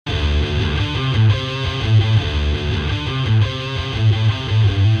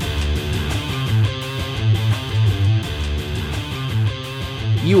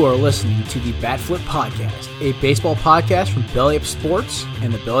You are listening to the Batflip Podcast, a baseball podcast from Belly Up Sports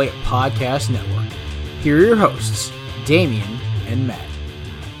and the Belly Up Podcast Network. Here are your hosts, Damian and Matt.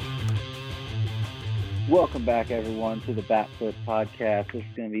 Welcome back, everyone, to the Batflip Podcast. This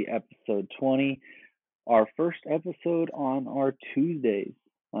is going to be episode 20, our first episode on our Tuesdays,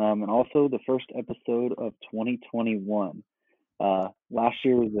 and also the first episode of 2021. Last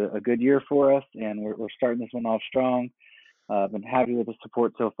year was a good year for us, and we're starting this one off strong. I've been happy with the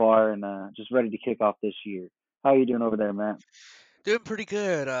support so far, and just ready to kick off this year. How are you doing over there, Matt? Doing pretty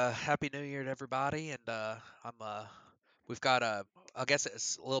good. Happy New Year to everybody, and we've got I guess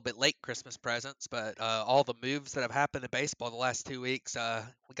it's a little bit late Christmas presents, but all the moves that have happened in baseball the last 2 weeks,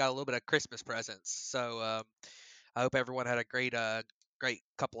 we got a little bit of Christmas presents. So I hope everyone had a great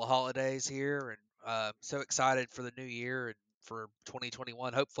couple of holidays here, and so excited for the new year and for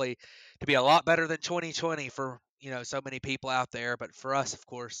 2021. Hopefully, to be a lot better than 2020 for so many people out there. But for us, of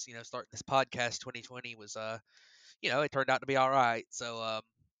course, starting this podcast, 2020 was it turned out to be all right. So,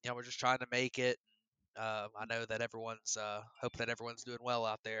 we're just trying to make it. I know that hope that everyone's doing well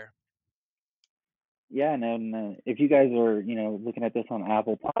out there. Yeah, and if you guys are, looking at this on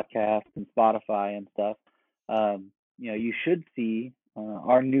Apple Podcasts and Spotify and stuff, you should see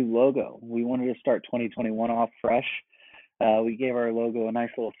our new logo. We wanted to start 2021 off fresh. We gave our logo a nice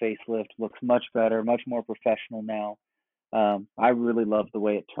little facelift. Looks much better, much more professional now. I really love the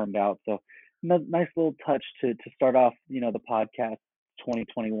way it turned out. So, nice little touch to start off, the podcast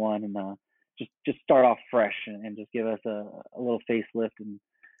 2021, and just start off fresh and just give us a little facelift and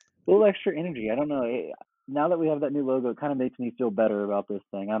a little extra energy. I don't know. Now that we have that new logo, it kind of makes me feel better about this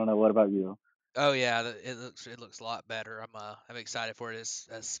thing. I don't know. What about you? Oh yeah, it looks a lot better. I'm excited for it.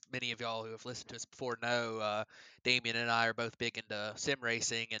 As many of y'all who have listened to us before know, Damien and I are both big into sim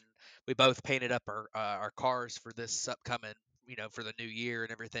racing, and we both painted up our cars for this upcoming, for the new year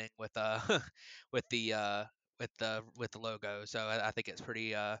and everything with with the uh with the logo. So I think it's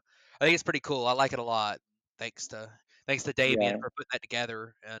pretty cool. I like it a lot. Thanks to thanks to Damien Yeah. for putting that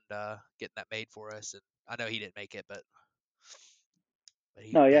together and getting that made for us. And I know he didn't make it, but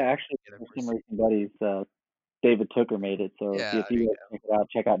he No, had yeah. it Actually, together for for Sim us. Racing Buddies, David Tooker made it. So Yeah, if there you you guys go. check it out,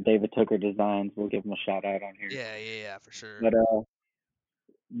 check out David Tooker Designs. We'll give him a shout out on here. Yeah, for sure. But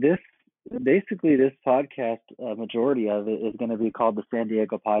this basically this podcast, majority of it is going to be called the San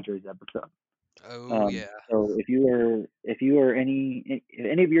Diego Padres episode. Oh yeah. So if any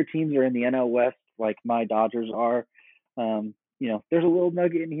of your teams are in the NL West, like my Dodgers are, there's a little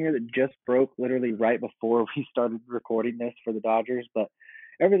nugget in here that just broke literally right before we started recording this for the Dodgers, but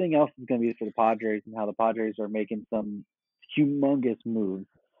everything else is going to be for the Padres and how the Padres are making some humongous moves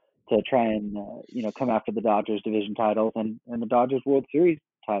to try and come after the Dodgers division titles and the Dodgers World Series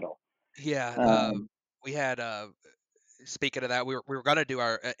title. Yeah, Um, we had speaking of that, we were gonna do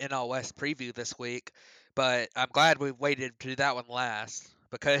our NL West preview this week, but I'm glad we waited to do that one last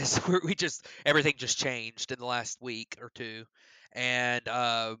because we just everything just changed in the last week or two, and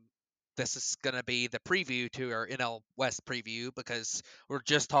this is gonna be the preview to our NL West preview because we're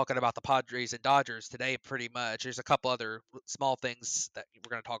just talking about the Padres and Dodgers today pretty much. There's a couple other small things that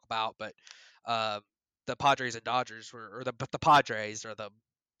we're gonna talk about, but um, the Padres and Dodgers but the Padres are the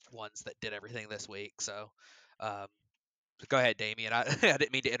ones that did everything this week. So um, go ahead, Damien. I I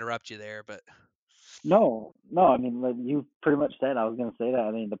didn't mean to interrupt you there, but no. I mean, like you pretty much said. I was going to say that.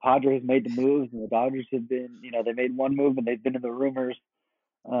 I mean, the Padres made the moves, and the Dodgers have been, they made one move, and they've been in the rumors,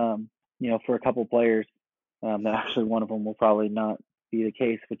 for a couple players. That actually one of them will probably not be the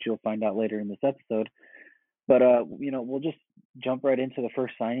case, which you'll find out later in this episode. But we'll just jump right into the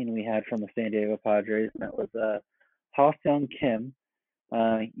first signing we had from the San Diego Padres, and that was Ha-Seong Kim.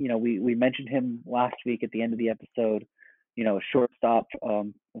 We mentioned him last week at the end of the episode. Shortstop.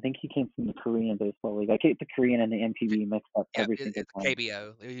 I think he came from the Korean Baseball League. I get the Korean and the MPB mixed up yeah, every single it's time.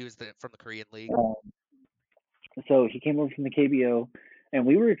 KBO. He was from the Korean League. Um, so he came over from the KBO, and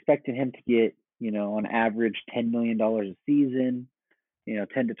we were expecting him to get, on average $10 million a season, 10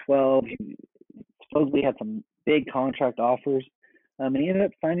 to 12. He supposedly had some big contract offers, and he ended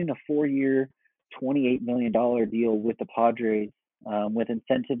up signing a 4-year, $28 million deal with the Padres, with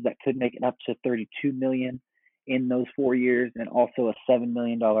incentives that could make it up to $32 million in those 4 years, and also a $7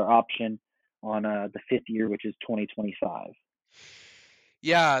 million option on the 5th year, which is 2025.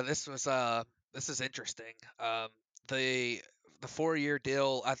 Yeah, this is interesting. The the 4-year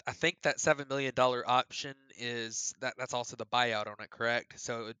deal. I think that $7 million option that's also the buyout on it, correct?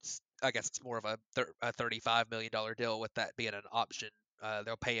 So I guess it's more of a $35 million deal with that being an option.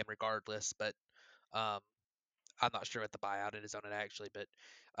 They'll pay him regardless, but um, I'm not sure what the buyout is on it actually. But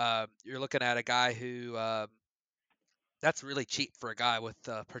you're looking at a guy who That's really cheap for a guy with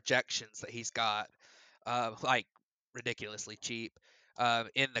the projections that he's got, like ridiculously cheap.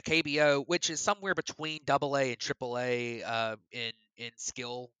 In the KBO, which is somewhere between AA and AAA in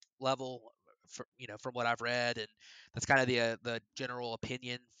skill level, from what I've read, and that's kind of the general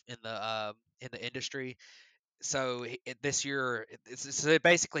opinion in the industry. So this year, so they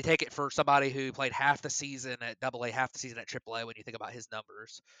basically take it for somebody who played half the season at AA, half the season at AAA. When you think about his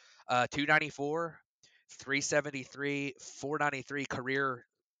numbers, 294, 373, 493 career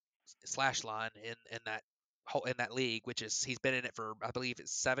slash line in that league, which is he's been in it for, I believe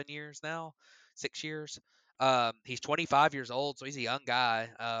it's 7 years now, 6 years. He's 25 years old, so he's a young guy,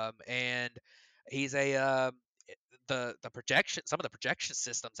 and he's the projection. Some of the projection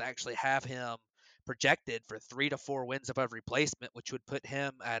systems actually have him projected for 3 to 4 wins above replacement, which would put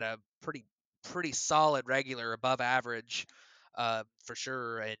him at a pretty solid regular above average, for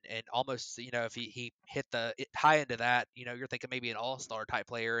sure, and almost, if he hit the high end of that, you're thinking maybe an all-star type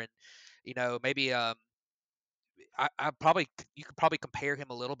player, and maybe I probably you could probably compare him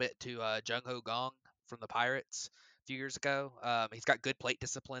a little bit to Jung Ho Gong from the Pirates a few years ago. He's got good plate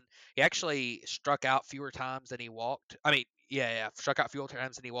discipline. He actually struck out fewer times than he walked. I mean, yeah, struck out fewer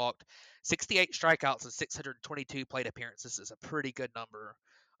times than he walked. 68 strikeouts and 622 plate appearances is a pretty good number.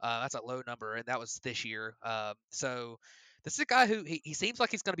 That's a low number, and that was this year. So this is a guy who he seems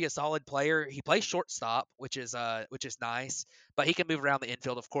like he's going to be a solid player. He plays shortstop, which is nice, but he can move around the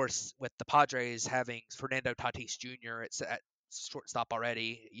infield. Of course, with the Padres having Fernando Tatis Jr. At shortstop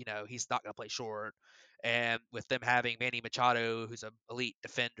already, he's not going to play short. And with them having Manny Machado, who's an elite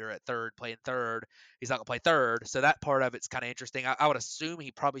defender at third, playing third, he's not going to play third. So that part of it's kind of interesting. I would assume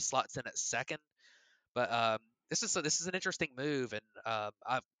he probably slots in at second, but this is an interesting move, and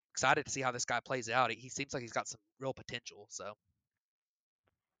I'm excited to see how this guy plays out. He seems like he's got some real potential. So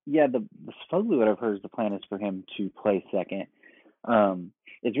Yeah, the supposedly what I've heard is the plan is for him to play second.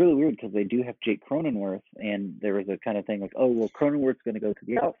 It's really weird because they do have Jake Cronenworth, and there was a kind of thing like, oh well, Cronenworth's going to go to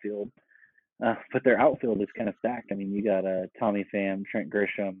the outfield, but their outfield is kind of stacked. I mean, you got Tommy Pham, Trent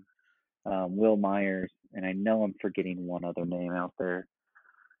Grisham, Will Myers, and I know I'm forgetting one other name out there.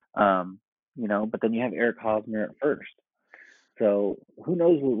 But then you have Eric Hosmer at first. So who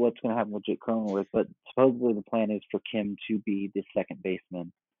knows what's going to happen with Jake Cronenworth? But supposedly the plan is for Kim to be the second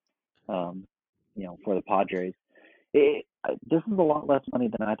baseman, for the Padres. This is a lot less money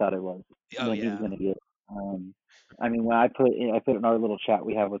than I thought it was oh when he was yeah, going to get. I mean, when I put in our little chat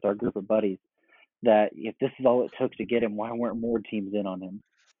we have with our group of buddies that if this is all it took to get him, why weren't more teams in on him?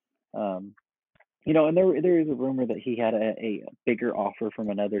 And there is a rumor that he had a bigger offer from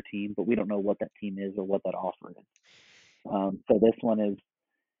another team, but we don't know what that team is or what that offer is. So this one is,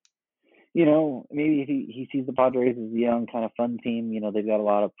 maybe he sees the Padres as a young, kind of fun team. They've got a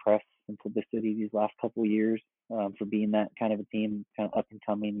lot of press and publicity these last couple of years for being that kind of a team, kind of up and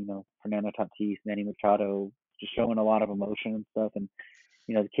coming. Fernando Tatis, Manny Machado, just showing a lot of emotion and stuff. And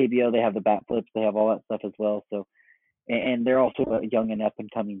the KBO, they have the bat flips, they have all that stuff as well. So, and they're also a young and up and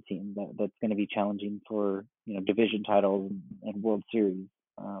coming team that's going to be challenging for division titles and World Series,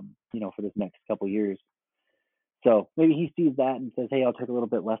 for this next couple of years. So maybe he sees that and says, "Hey, I'll take a little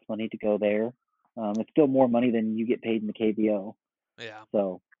bit less money to go there. It's still more money than you get paid in the KBO." yeah,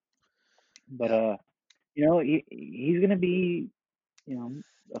 So, but yeah. he's going to be,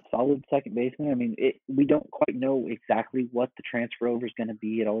 a solid second baseman. I mean, we don't quite know exactly what the transfer over is going to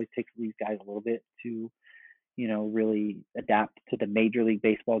be. It always takes these guys a little bit to, really adapt to the Major League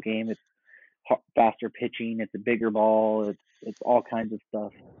Baseball game. It's faster pitching. It's a bigger ball. It's all kinds of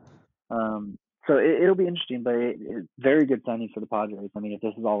stuff. So it'll be interesting, but it's very good signing for the Padres. I mean, if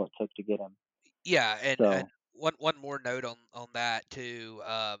this is all it took to get him. Yeah, and So one more note on that too,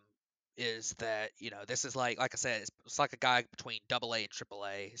 is that this is like I said, it's like a guy between AA and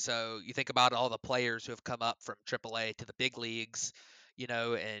AAA. So you think about all the players who have come up from AAA to the big leagues,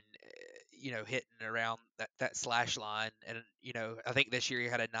 and hitting around that slash line, and I think this year he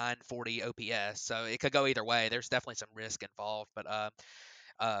had a 940 OPS, so it could go either way. There's definitely some risk involved, but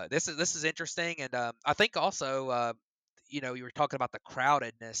this is interesting, and I think also, you were talking about the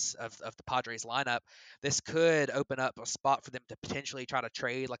crowdedness of the Padres lineup. This could open up a spot for them to potentially try to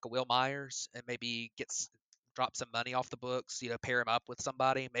trade like a Will Myers and maybe drop some money off the books. Pair him up with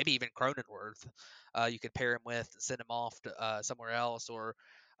somebody, maybe even Cronenworth. You could pair him with, send him off to somewhere else, or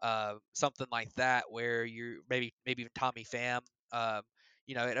something like that, where you maybe even Tommy Pham.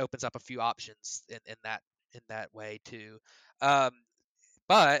 It opens up a few options in that way too. Um,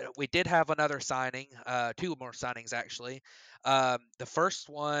 but we did have another signing, two more signings actually. The first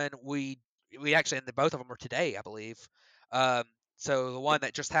one we actually, and both of them were today, I believe. Um, so the one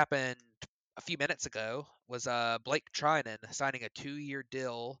that just happened a few minutes ago was Blake Trinan signing a 2-year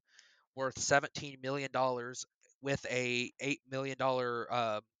deal worth $17 million with a $8 million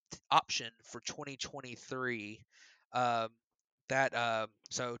option for 2023. Um,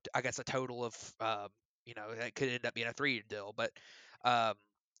 so I guess a total of that could end up being a 3-year deal, but um,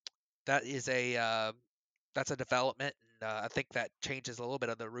 that is that's a development, and I think that changes a little bit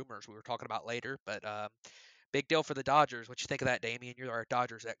of the rumors we were talking about later. But big deal for the Dodgers. What you think of that, Damien? You're our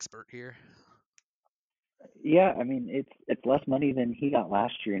Dodgers expert here. Yeah, I mean it's less money than he got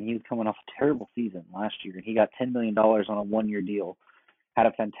last year, and he was coming off a terrible season last year, and he got $10 million on a 1-year deal. Had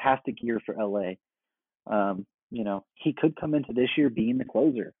a fantastic year for LA. He could come into this year being the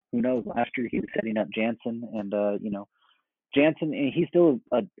closer. Who knows? Last year he was setting up Jansen, and Jansen, and he's still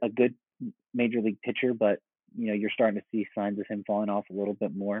a good major league pitcher, but you're starting to see signs of him falling off a little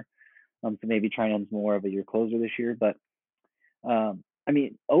bit more. So maybe Trinan's more of a year closer this year, but I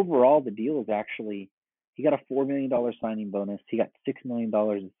mean overall the deal is actually he got a $4 million signing bonus. He got $6 million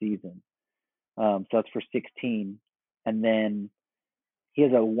a season. So that's for 16, and then he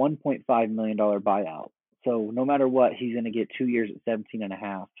has a $1.5 million buyout. So no matter what, he's going to get 2 years at 17 and a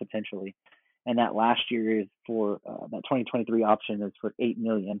half potentially. And that last year is for that 2023 option is for 8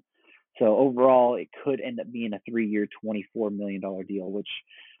 million. So overall, it could end up being a 3-year, $24 million deal, which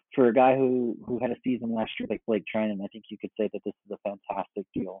for a guy who had a season last year like Blake Trinan, I think you could say that this is a fantastic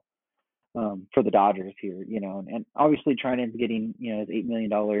deal for the Dodgers here. And obviously Trinan's getting his $8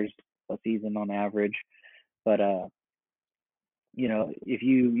 million a season on average, but if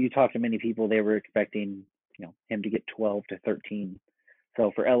you talk to many people, they were expecting, him to get 12 to 13.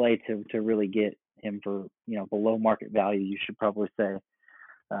 So for LA to really get him for, below market value, you should probably say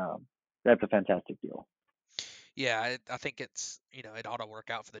that's a fantastic deal. Yeah, I think it ought to work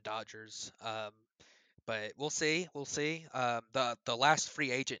out for the Dodgers. But we'll see. We'll see. The last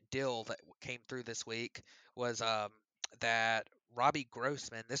free agent deal that came through this week was that Robbie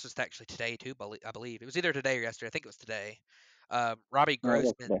Grossman. This was actually today too, I believe it was either today or yesterday. I think it was today. Robbie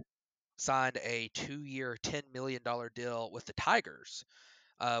Grossman signed a 2-year, $10 million deal with the Tigers,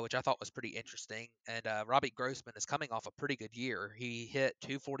 which I thought was pretty interesting. And Robbie Grossman is coming off a pretty good year. He hit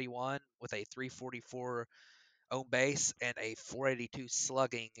 241 with a 344 on base and a 482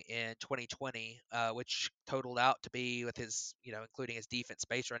 slugging in 2020, which totaled out to be with his, including his defense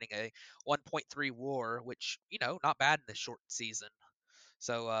base running a 1.3 WAR, which not bad in this short season.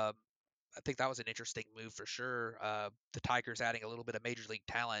 So I think that was an interesting move for sure. The Tigers adding a little bit of major league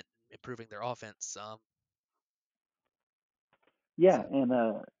talent, improving their offense. Yeah, and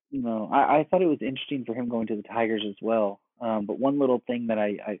I thought it was interesting for him going to the Tigers as well. But one little thing that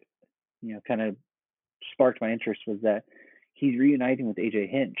I kind of sparked my interest was that he's reuniting with AJ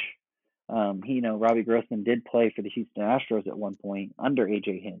Hinch. Robbie Grossman did play for the Houston Astros at one point under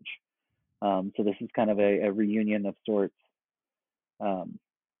AJ Hinch. So this is kind of a reunion of sorts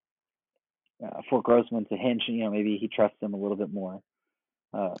for Grossman to Hinch. Maybe he trusts him a little bit more,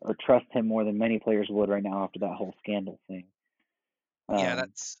 or trusts him more than many players would right now after that whole scandal thing. Yeah,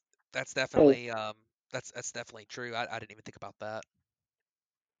 that's definitely that's definitely true. I didn't even think about that.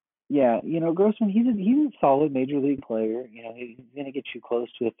 Yeah, Grossman, he's a solid major league player. He's going to get you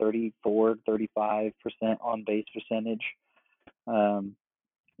close to a 34, 35% on base percentage.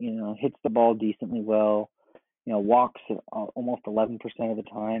 Hits the ball decently well. Walks almost 11% of the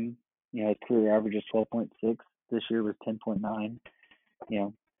time. His career average is 12.6. This year was 10.9.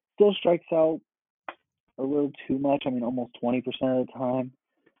 Still strikes out a little too much. I mean, almost 20% of the time.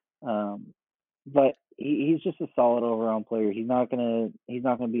 But he's just a solid all-around player. He's not gonna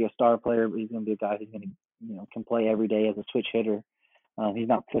be a star player, but he's gonna be a guy who's gonna can play every day as a switch hitter. He's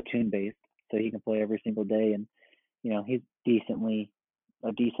not platoon based, so he can play every single day, and he's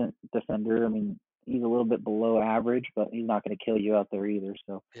a decent defender. I mean, he's a little bit below average, but he's not gonna kill you out there either.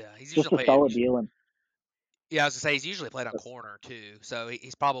 So yeah, he's just usually a solid deal. And yeah, I was gonna say he's usually played on corner too, so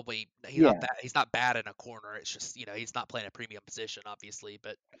he's probably yeah, he's not bad in a corner. It's just he's not playing a premium position, obviously,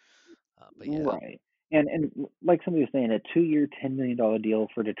 but yeah. right. And like somebody was saying, a 2-year, $10 million deal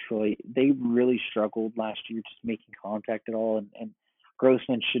for Detroit. They really struggled last year just making contact at all, and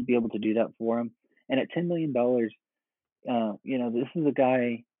Grossman should be able to do that for him. And at $10 million, this is a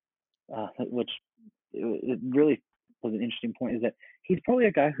guy, which it really was an interesting point, is that he's probably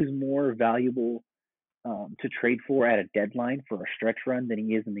a guy who's more valuable to trade for at a deadline for a stretch run than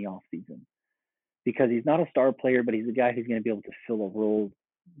he is in the off season, because he's not a star player, but he's a guy who's going to be able to fill a role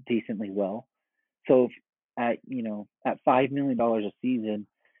decently well. So at $5 million a season,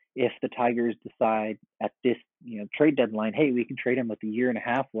 if the Tigers decide at this trade deadline, hey, we can trade him with a year and a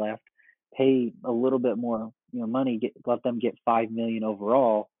half left, pay a little bit more money, let them get $5 million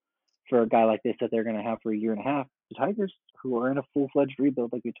overall. for a guy like this that they're going to have for a year and a half. The Tigers, who are in a full-fledged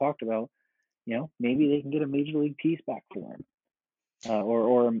rebuild like we talked about, maybe they can get a major league piece back for him,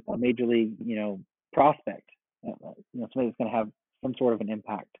 or a major league, prospect. Somebody that's going to have some sort of an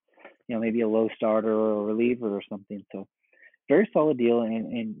impact. Maybe a low starter or a reliever or something. So very solid deal,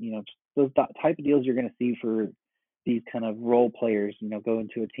 and those type of deals you're going to see for these kind of role players. Go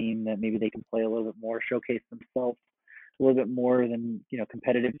into a team that maybe they can play a little bit more, showcase themselves a little bit more than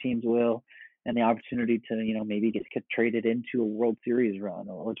competitive teams will, and the opportunity to maybe get traded into a World Series run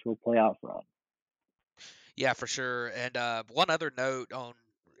or to a playoff run. Yeah, for sure. And one other note on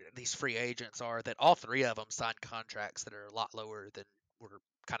these free agents are that all three of them signed contracts that are a lot lower than were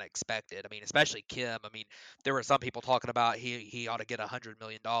kind of expected. I mean, especially Kim. I mean, there were some people talking about he ought to get $100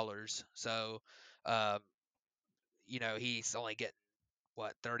 million. So, um, he's only getting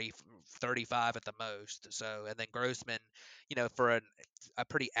what 30 35 at the most. So, and then Grossman, for a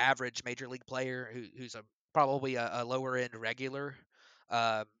pretty average major league player who's probably a lower end regular,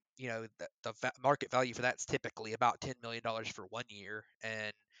 um, the market value for that's typically about $10 million for 1 year,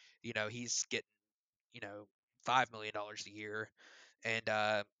 and he's getting $5 million a year. And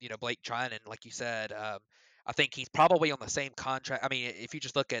Blake Trinan, like you said, I think he's probably on the same contract. I mean, if you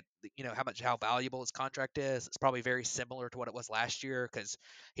just look at how valuable his contract is, it's probably very similar to what it was last year because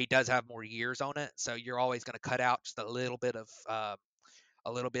he does have more years on it. So you're always going to cut out just a little bit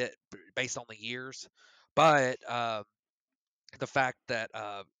based on the years. But the fact that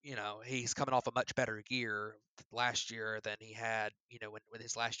he's coming off a much better year last year than he had with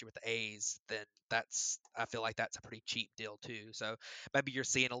his last year with the A's, then I feel like that's a pretty cheap deal too. So maybe you're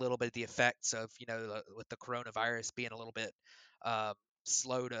seeing a little bit of the effects of with the coronavirus being a little bit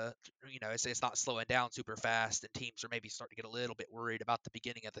slow to it's not slowing down super fast, and teams are maybe starting to get a little bit worried about the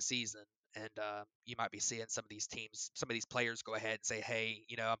beginning of the season. And you might be seeing some of these players go ahead and say, hey,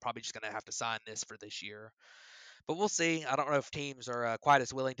 I'm probably just going to have to sign this for this year. But we'll see. I don't know if teams are quite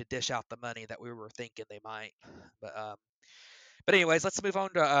as willing to dish out the money that we were thinking they might. But anyways, let's move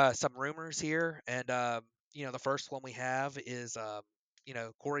on to some rumors here. And the first one we have is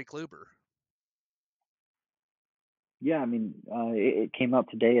Corey Kluber. Yeah, I mean, it came out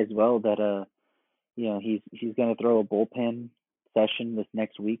today as well that he's going to throw a bullpen session this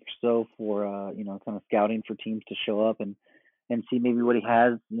next week or so for kind of scouting for teams to show up and see maybe what he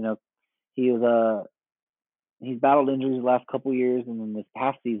has. He was he's battled injuries the last couple years, and then this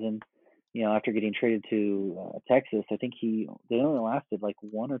past season, after getting traded to Texas, I think they only lasted like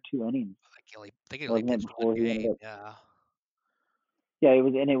 1 or 2 innings. I think he only pitched one game. Yeah. Yeah, it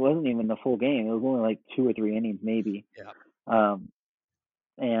was, and it wasn't even the full game. It was only like 2 or 3 innings, maybe. Yeah.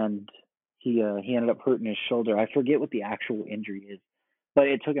 And he ended up hurting his shoulder. I forget what the actual injury is, but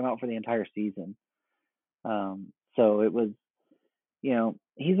it took him out for the entire season. So it was,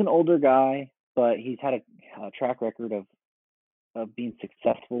 he's an older guy, but he's had a track record of being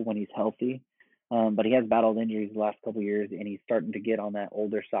successful when he's healthy. But he has battled injuries the last couple of years, and he's starting to get on that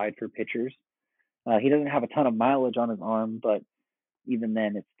older side for pitchers. He doesn't have a ton of mileage on his arm, but even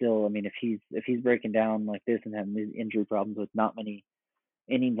then, it's still. I mean, if he's breaking down like this and having these injury problems with not many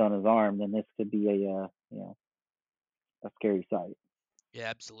innings on his arm, then this could be a scary sight. Yeah,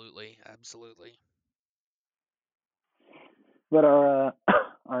 absolutely. But our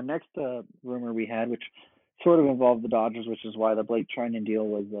our next rumor we had, which sort of involved the Dodgers, which is why the Blake Trinan deal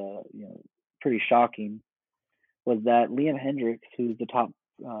was pretty shocking, was that Liam Hendriks, who's the top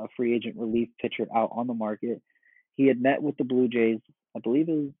free agent relief pitcher out on the market, he had met with the Blue Jays, I believe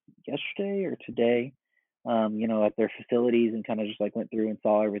it was yesterday or today, at their facilities, and kind of just like went through and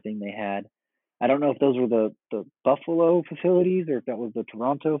saw everything they had. I don't know if those were the Buffalo facilities or if that was the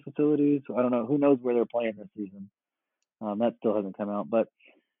Toronto facilities. So I don't know. Who knows where they're playing this season? That still hasn't come out. But,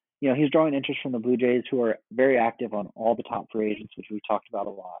 he's drawing interest from the Blue Jays, who are very active on all the top free agents, which we talked about a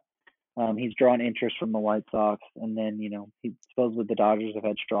lot. He's drawn interest from the White Sox, and then, he supposedly the Dodgers have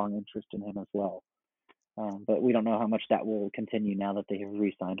had strong interest in him as well. But we don't know how much that will continue now that they have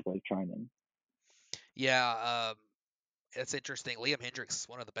re-signed Blake Trinan. Yeah, it's interesting. Liam Hendriks is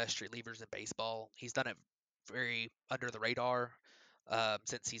one of the best relievers in baseball. He's done it very under the radar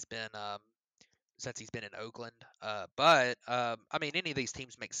since he's been in Oakland. But I mean, any of these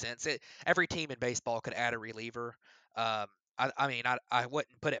teams make sense. Every team in baseball could add a reliever. I mean, I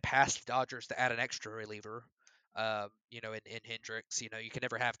wouldn't put it past the Dodgers to add an extra reliever. In Hendriks, you can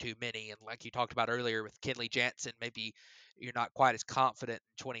never have too many. And like you talked about earlier with Kenley Jansen, maybe you're not quite as confident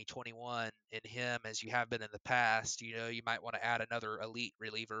in 2021 in him as you have been in the past. You might want to add another elite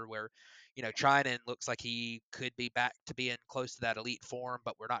reliever where, Trinan looks like he could be back to being close to that elite form,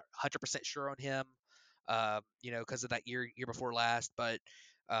 but we're not 100% sure on him, because of that year before last. But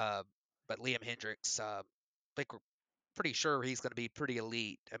Uh, but Liam Hendricks, I think we're pretty sure he's going to be pretty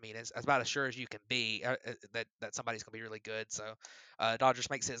elite. I mean, as about as sure as you can be that somebody's going to be really good. So Dodgers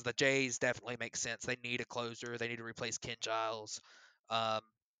make sense. The Jays definitely make sense. They need a closer. They need to replace Ken Giles. Um,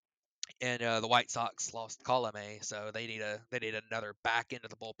 and the White Sox lost Colome, so they need another back into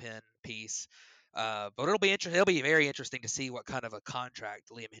the bullpen piece. But it'll be interesting. It'll be very interesting to see what kind of a contract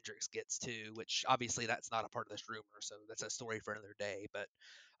Liam Hendricks gets too. Which obviously that's not a part of this rumor, so that's a story for another day. But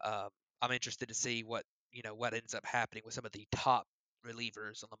um, I'm interested to see what ends up happening with some of the top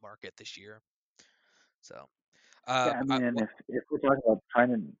relievers on the market this year. So Yeah, I mean, and if we're talking about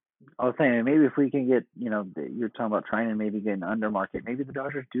Treinen, I was saying maybe if we can get, you're talking about Treinen maybe getting under market, maybe the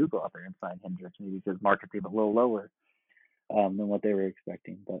Dodgers do go out there and sign Hendricks, maybe because market's even a little lower than what they were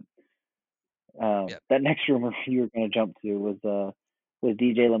expecting. But yeah, that next rumor you were going to jump to was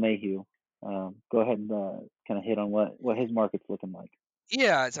DJ LeMahieu. Go ahead and kind of hit on what his market's looking like.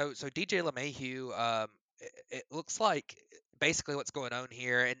 yeah. So DJ LeMahieu, it looks like basically what's going on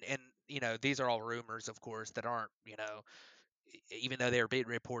here, and these are all rumors, of course, that aren't even though they're being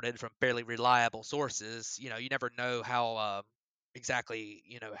reported from fairly reliable sources. You never know how exactly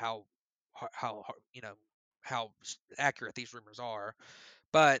how accurate these rumors are.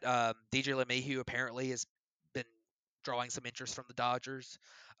 But DJ LeMahieu apparently has been drawing some interest from the Dodgers.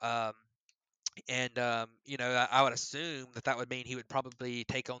 Um, and I would assume that would mean he would probably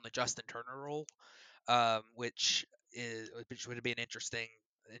take on the Justin Turner role, which would be an interesting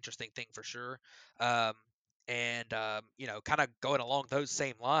thing for sure. Um, and kind of going along those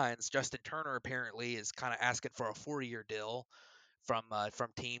same lines, Justin Turner apparently is kind of asking for a 4-year deal from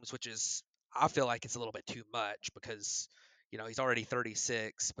teams, which is I feel like it's a little bit too much because he's already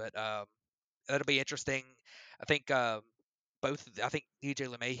 36, but that'll be interesting. I think I think DJ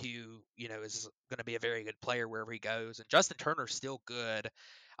LeMahieu, is going to be a very good player wherever he goes, and Justin Turner's still good.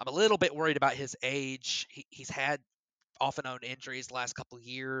 I'm a little bit worried about his age. He's had off and on injuries the last couple of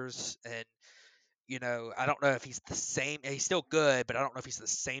years, and I don't know if he's the same. He's still good, but I don't know if he's the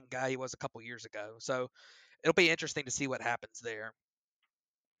same guy he was a couple years ago. So it'll be interesting to see what happens there.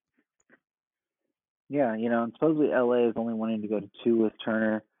 Yeah, and supposedly LA is only wanting to go to 2 with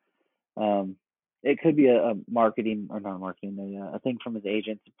Turner. It could be a marketing or not marketing, a thing from his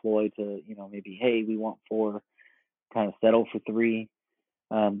agent deployed to, maybe, hey, we want 4, kind of settle for 3.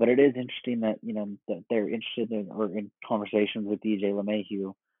 But it is interesting that, that they're interested in conversations with DJ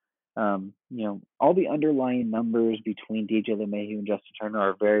LeMahieu. All the underlying numbers between DJ LeMahieu and Justin Turner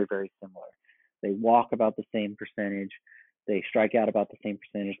are very, very similar. They walk about the same percentage. They strike out about the same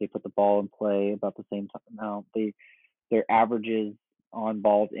percentage. They put the ball in play about the same amount. Their averages on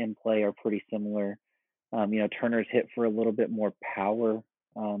balls in play are pretty similar. Turner's hit for a little bit more power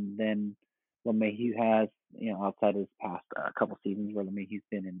than LeMahieu has, outside of his past couple seasons where LeMahieu's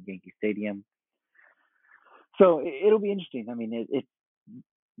been in Yankee Stadium. So it'll be interesting. I mean,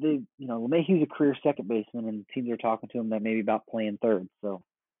 LeMahieu's a career second baseman, and teams are talking to him that maybe about playing third. So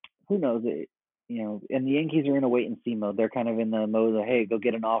who knows? And the Yankees are in a wait and see mode. They're kind of in the mode of, hey, go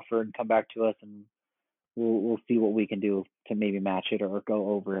get an offer and come back to us, and we'll see what we can do to maybe match it or go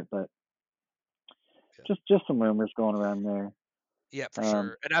over it. But just some rumors going around there. Yeah, for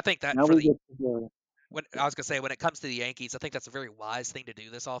sure. And I think that now for we the get to the when I was gonna say when it comes to the Yankees, I think that's a very wise thing to do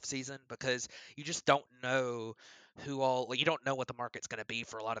this offseason because you just don't know you don't know what the market's gonna be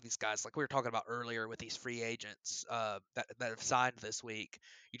for a lot of these guys. Like we were talking about earlier with these free agents that have signed this week.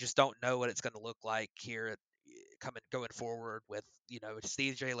 You just don't know what it's gonna look like here going forward with is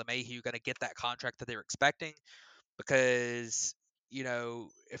DJ LeMahieu gonna get that contract that they're expecting? Because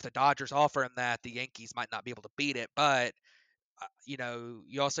if the Dodgers offer him that, the Yankees might not be able to beat it, but you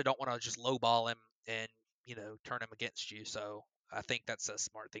also don't want to just lowball him and turn him against you. So I think that's a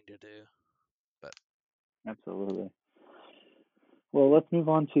smart thing to do. But absolutely. Well, let's move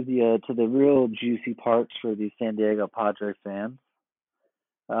on to the real juicy parts for the San Diego Padres fans,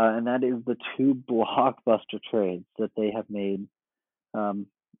 and that is the 2 blockbuster trades that they have made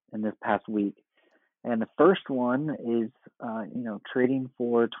in this past week. And the first one is, trading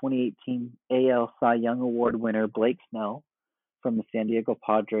for 2018 AL Cy Young Award winner Blake Snell from the San Diego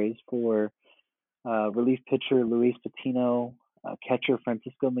Padres for relief pitcher Luis Patino, catcher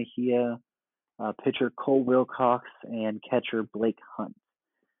Francisco Mejia, pitcher Cole Wilcox, and catcher Blake Hunt.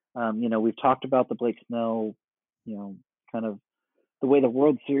 We've talked about the Blake Snell, kind of the way the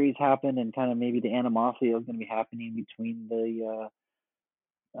World Series happened and kind of maybe the animosity that was going to be happening between the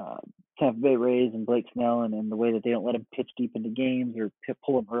Tampa Bay Rays and Blake Snell, and the way that they don't let him pitch deep into games or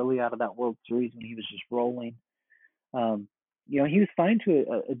pull him early out of that World Series when he was just rolling. He was signed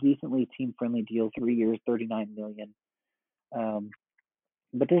to a decently team-friendly deal, 3 years, $39 million.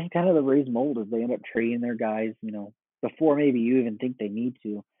 But this is kind of the Rays mold, as they end up trading their guys, before maybe you even think they need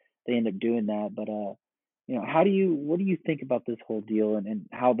to. They end up doing that. But what do you think about this whole deal, and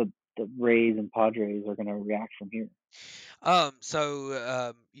how the Rays and Padres are going to react from here?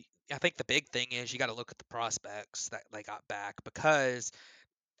 I think the big thing is you got to look at the prospects that they got back, because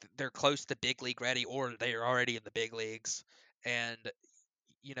they're close to big league ready, or they are already in the big leagues. And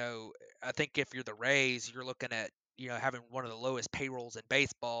you know, I think if you're the Rays, you're looking at, having one of the lowest payrolls in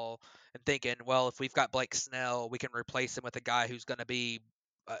baseball and thinking, well, if we've got Blake Snell, we can replace him with a guy who's going to be,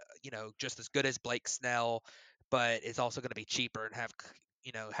 just as good as Blake Snell, but is also going to be cheaper and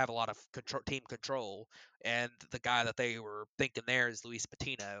have a lot of team control. And the guy that they were thinking there is Luis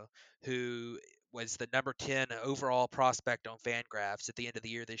Patino, who was the number 10 overall prospect on Fangraphs at the end of the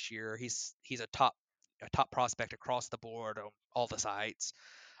year this year. He's a top prospect across the board on all the sites.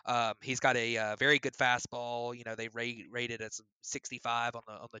 He's got a very good fastball. They rated as 65 on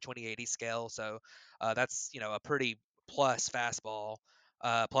the 2080 scale, so that's a pretty plus fastball,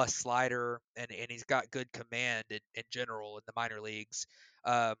 plus slider, and he's got good command in general in the minor leagues.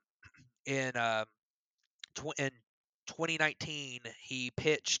 Um, in 2019, he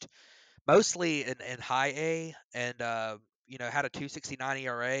pitched mostly in high A, and had a 2.69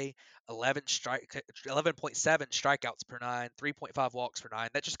 ERA, 11.7 strikeouts per nine, 3.5 walks per nine.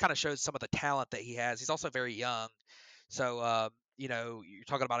 That just kind of shows some of the talent that he has. He's also very young, so you're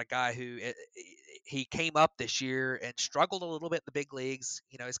talking about a guy who he came up this year and struggled a little bit in the big leagues.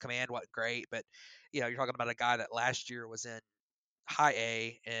 His command wasn't great, but you're talking about a guy that last year was in high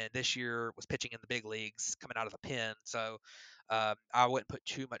A, and this year was pitching in the big leagues coming out of the pen. So I wouldn't put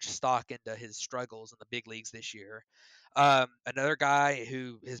too much stock into his struggles in the big leagues this year. Another guy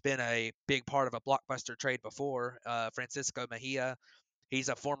who has been a big part of a blockbuster trade before, Francisco Mejia. He's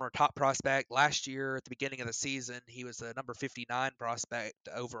a former top prospect. Last year, at the beginning of the season, he was the number 59 prospect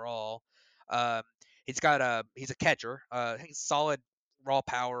overall. Um, he's a catcher. He's solid raw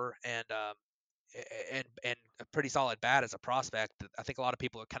power, and a pretty solid bat as a prospect. I think a lot of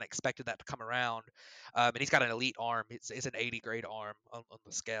people have kind of expected that to come around. And he's got an elite arm. It's an 80 grade arm on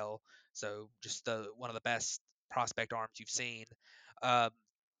the scale. So just one of the best prospect arms you've seen. Um,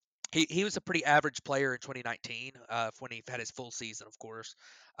 he was a pretty average player in 2019, when he had his full season, of course.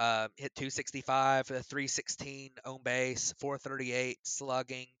 Hit 265, 316 on base, 438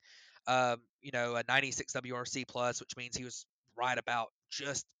 slugging, a 96 WRC plus, which means he was right about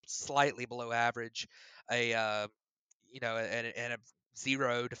just slightly below average, a and a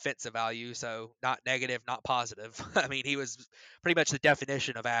zero defensive value, so not negative, not positive. I mean, he was pretty much the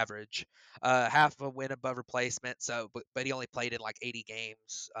definition of average. Half of a win above replacement, but he only played in like 80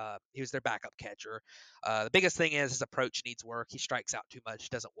 games. He was their backup catcher. The biggest thing is his approach needs work. He strikes out too much,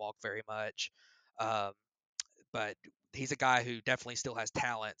 doesn't walk very much. Um, but he's a guy who definitely still has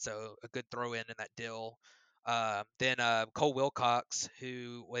talent, so a good throw in that deal. Then Cole Wilcox,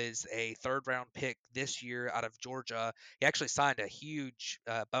 who was a third round pick this year out of Georgia, he actually signed a huge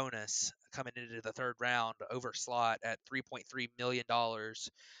bonus coming into the third round over slot at $3.3 million.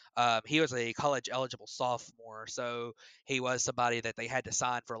 He was a college eligible sophomore, so he was somebody that they had to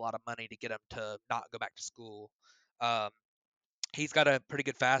sign for a lot of money to get him to not go back to school. Um, He's got a pretty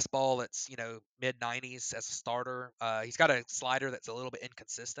good fastball that's mid 90s as a starter. He's got a slider that's a little bit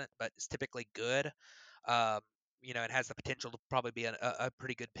inconsistent, but it's typically good. Um, it has the potential to probably be a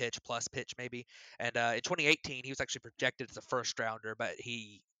pretty good plus pitch maybe. And in 2018, he was actually projected as a first rounder, but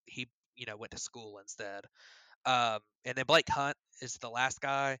he went to school instead. And then Blake Hunt is the last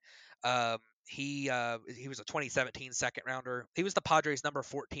guy. He was a 2017 second rounder. He was the Padres' number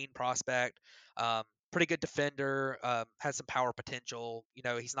 14 prospect. Pretty good defender. Has some power potential.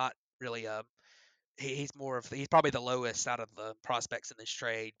 He's not really he's probably the lowest out of the prospects in this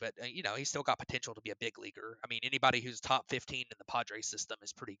trade, but he's still got potential to be a big leaguer. I mean, anybody who's top 15 in the Padres system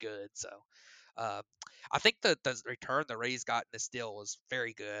is pretty good. So uh, I think the return the Rays got in this deal was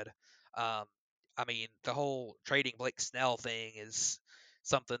very good. Um, I mean, the whole trading Blake Snell thing is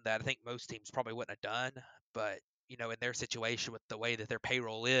something that I think most teams probably wouldn't have done, but in their situation with the way that their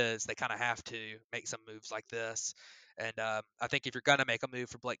payroll is, they kind of have to make some moves like this. And I think if you're gonna make a move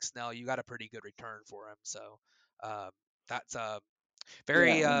for Blake Snell, you got a pretty good return for him. So um, that's a Yeah,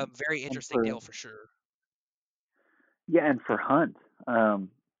 very very and interesting for deal for sure. yeah, and for Hunt,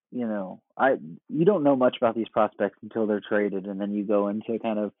 I you don't know much about these prospects until they're traded, and then you go into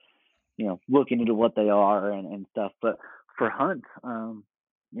kind of looking into what they are and stuff. But for Hunt,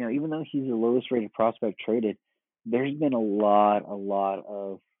 even though he's the lowest rated prospect traded, there's been a lot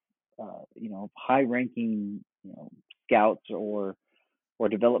of high ranking scouts or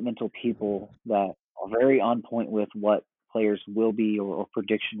developmental people that are very on point with what players will be, or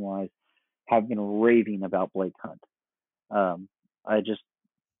prediction wise, have been raving about Blake Hunt. I just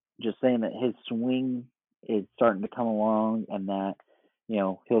saying that his swing is starting to come along, and that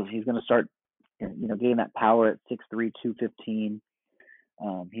he's going to start getting that power at 6'3", 215.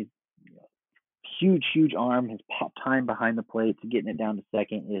 He's huge arm. His pop time behind the plate to getting it down to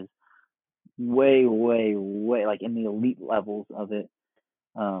second is way like in the elite levels of it.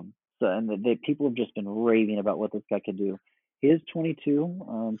 And the people have just been raving about what this guy could do. He is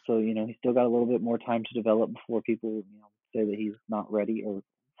 22, so he's still got a little bit more time to develop before people say that he's not ready or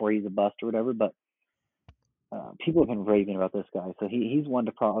before he's a bust or whatever. But people have been raving about this guy, so he's one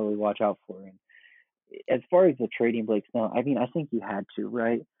to probably watch out for. And as far as the trading Blake Snell, I mean, I think you had to,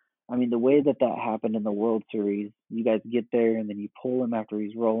 right? I mean, the way that happened in the World Series, you guys get there and then you pull him after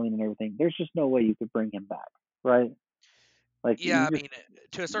he's rolling and everything. There's just no way you could bring him back, right? Like Yeah, you I just, mean,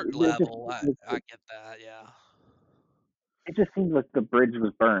 to a certain it just, level, I get that. Yeah. it just seems like the bridge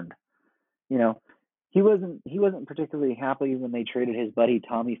was burned. You know, he wasn't particularly happy when they traded his buddy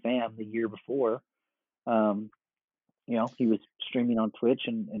Tommy Pham the year before. Um, he was streaming on Twitch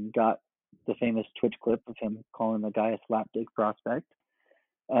and got the famous Twitch clip of him calling the guy a slapdick prospect.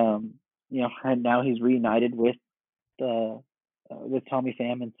 And now he's reunited with Tommy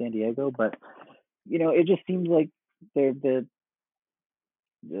Pham in San Diego. But it just seems like they're the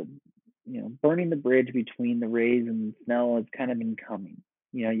burning the bridge between the Rays and Snell has kind of been coming.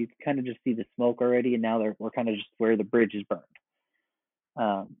 You can kind of just see the smoke already, and now we're kind of just where the bridge is burned.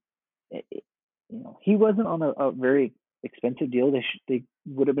 Um, he wasn't on a very expensive deal. They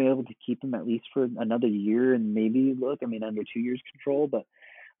would have been able to keep him at least for another year and maybe under 2 years control. But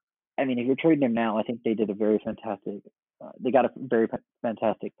I mean, if you're trading him now, I think they did a very fantastic. They got a very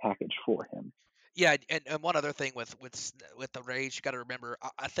fantastic package for him. Yeah, and one other thing with the Rays, you got to remember.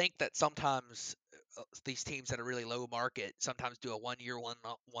 I think that sometimes these teams that are really low market sometimes do a 1 year one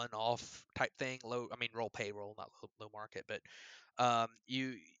off type thing. Roll payroll, not low market, but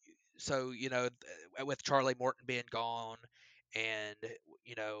you. So with Charlie Morton being gone, and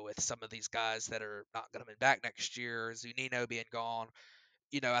with some of these guys that are not going to be back next year, Zunino being gone,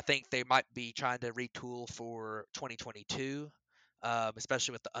 I think they might be trying to retool for 2022,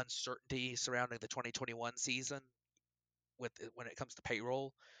 especially with the uncertainty surrounding the 2021 season when it comes to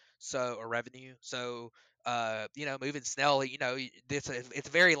payroll, or revenue. So, moving Snell, it's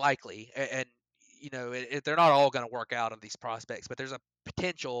very likely, and they're not all going to work out on these prospects, but there's a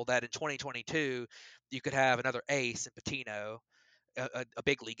potential that in 2022 you could have another ace in Patino, a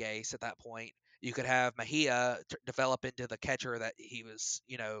big league ace at that point. You could have Mejia develop into the catcher that he was,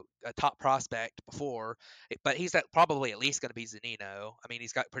 a top prospect before, but he's probably at least going to be Zunino. I mean,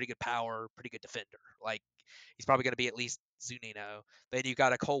 he's got pretty good power, pretty good defender. Like he's probably going to be at least Zunino. Then you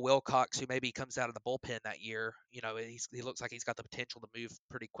got a Cole Wilcox who maybe comes out of the bullpen that year. He looks like he's got the potential to move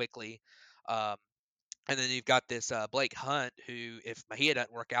pretty quickly. Um, and then you've got this Blake Hunt, who, if Mejia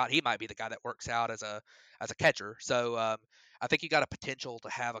doesn't work out, he might be the guy that works out as a catcher. So I think you got a potential to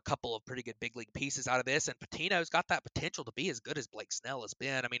have a couple of pretty good big league pieces out of this. And Patino's got that potential to be as good as Blake Snell has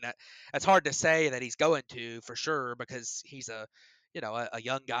been. I mean, that's hard to say that he's going to for sure, because he's a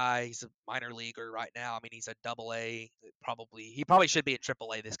young guy. He's a minor leaguer right now. I mean, he's a double A. He probably should be in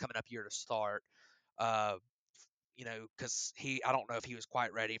triple A this coming up year to start. Uh, because I don't know if he was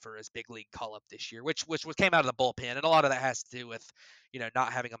quite ready for his big league call up this year, which came out of the bullpen, and a lot of that has to do with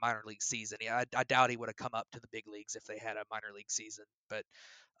not having a minor league season. Yeah, I doubt he would have come up to the big leagues if they had a minor league season,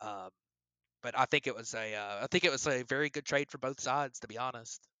 um, but I think it was a very good trade for both sides, to be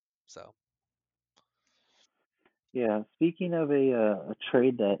honest. So Yeah, speaking of a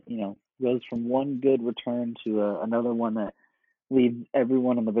trade that goes from one good return to another one that leaves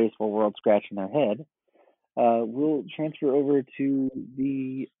everyone in the baseball world scratching their head, we'll transfer over to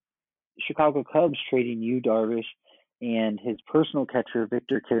the Chicago Cubs trading Yu Darvish and his personal catcher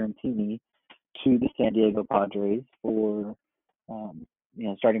Victor Caratini to the San Diego Padres for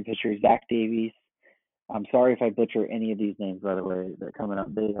starting pitchers Zach Davies. I'm sorry if I butcher any of these names, by the way, that are coming up.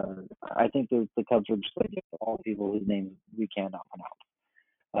 I think the Cubs are just like all people whose names we cannot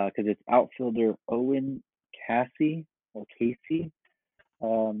pronounce, because it's outfielder Owen Casey,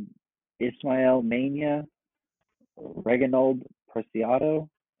 Ismael Mania, Reginald Preciado,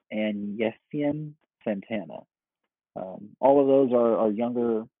 and Yessian Santana. All of those are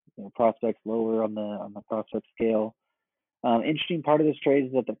younger prospects, lower on the prospect scale. Interesting part of this trade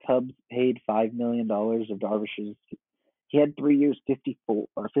is that the Cubs paid $5 million of Darvish's. He had 3 years, 54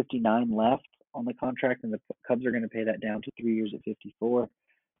 or 59 left on the contract, and the Cubs are going to pay that down to 3 years at 54.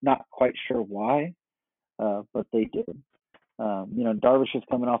 Not quite sure why, but they did. Darvish is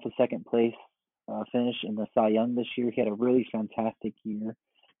coming off of second place finish in the Cy Young this year. He had a really fantastic year.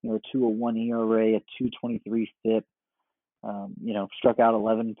 A 2.01 ERA, a 2.23 FIP. Struck out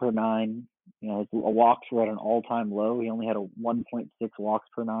 11 per nine. His walks were at an all-time low. He only had a 1.6 walks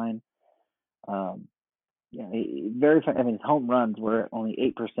per nine. Very. I mean, his home runs were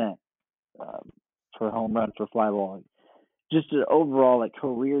only 8% for home run for fly ball. Just an overall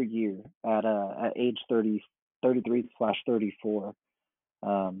career year at age 33/34.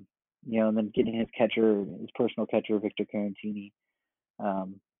 And then getting his personal catcher, Victor Carantini,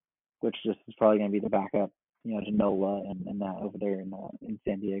 which just is probably going to be the backup, to Nola and that over there in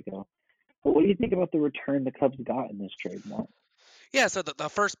San Diego. But what do you think about the return the Cubs got in this trade, Mark? Yeah, so the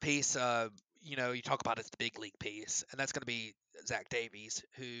first piece, you talk about is the big league piece, and that's going to be Zach Davies,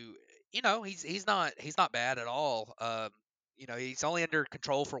 who, he's not bad at all. He's only under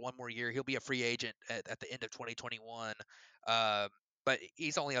control for one more year. He'll be a free agent at the end of 2021. Um, but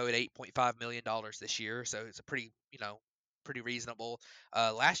he's only owed $8.5 million this year, so it's a pretty reasonable.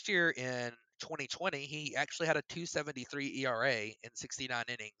 Last year in 2020, he actually had a 2.73 ERA in 69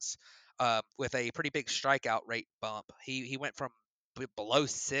 innings, with a pretty big strikeout rate bump. He went from below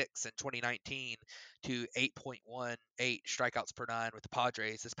 6 in 2019 to 8.18 strikeouts per nine with the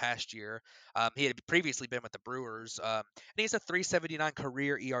Padres this past year. He had previously been with the Brewers, and he's a 3.79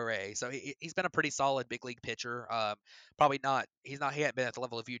 career ERA. So he's been a pretty solid big league pitcher. He hadn't been at the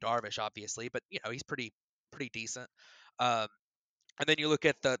level of Yu Darvish, obviously, but he's pretty decent. Um, and then you look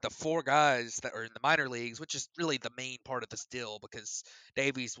at the four guys that are in the minor leagues, which is really the main part of this deal because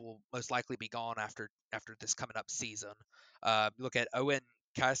Davies will most likely be gone after this coming up season. Look at Owen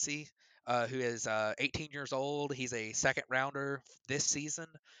Cassie, who is 18 years old. He's a second rounder this season.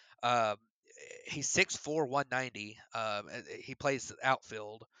 Um, he's 6'4", 190. He plays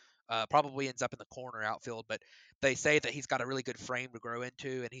outfield. Probably ends up in the corner outfield, but they say that he's got a really good frame to grow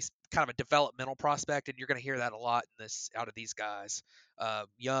into, and he's kind of a developmental prospect, and you're going to hear that a lot out of these guys,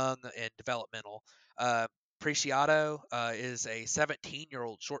 young and developmental. Preciado is a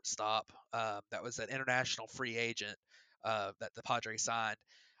 17-year-old shortstop that was an international free agent that the Padres signed.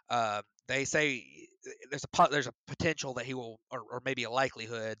 They say there's a potential that he will, or maybe a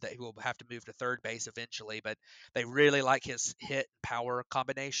likelihood that he will have to move to third base eventually, but they really like his hit and power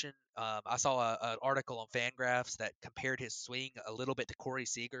combination. I saw an article on Fangraphs that compared his swing a little bit to Corey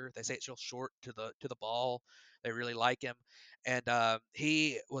Seager. They say it's real short to the ball. They really like him, and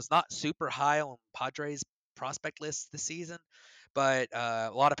he was not super high on Padres prospect list this season, but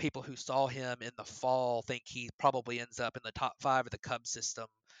a lot of people who saw him in the fall think he probably ends up in the top 5 of the Cubs system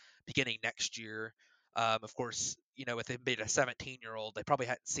beginning next year. Of course, with him being a 17-year-old, they probably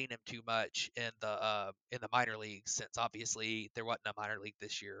hadn't seen him too much in the minor leagues since obviously there wasn't a minor league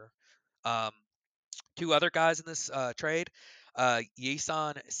this year. Um, Two other guys in this trade,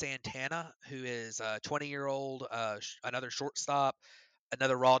 Yeson Santana, who is a 20-year-old, another shortstop,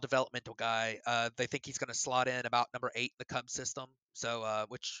 another raw developmental guy. They think he's going to slot in about number 8 in the Cubs system, so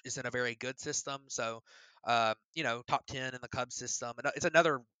which isn't a very good system. So, top 10 in the Cubs system, and it's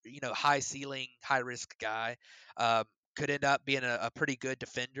another high ceiling, high risk guy. Could end up being a pretty good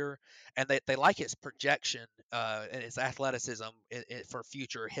defender, and they like his projection and his athleticism for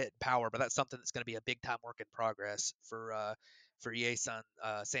future hit power. But that's something that's going to be a big time work in progress for Yeson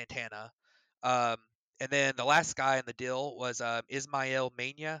Santana. Um, and then the last guy in the deal was Ismael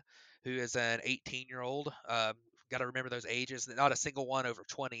Mena, who is an 18-year-old. Got to remember those ages. Not a single one over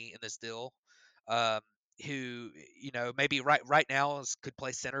 20 in this deal. Um, who maybe right now could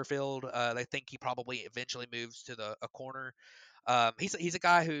play center field. They think he probably eventually moves to a corner. He's a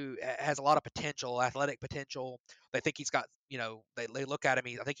guy who has a lot of potential, athletic potential. They think he's got, they look at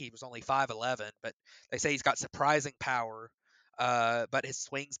him. I think he was only 5'11", but they say he's got surprising power. But his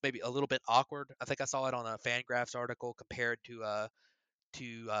swing's maybe a little bit awkward. I think I saw it on a Fangraphs article compared to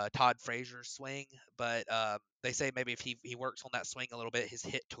Todd Frazier's swing, but they say maybe if he works on that swing a little bit, his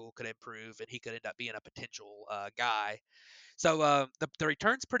hit tool could improve, and he could end up being a potential guy. So the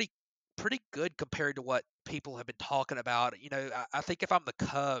return's pretty good compared to what people have been talking about. I think if I'm the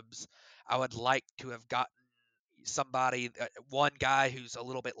Cubs, I would like to have gotten somebody, one guy who's a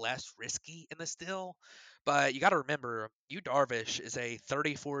little bit less risky in this deal. But you got to remember, Yu Darvish is a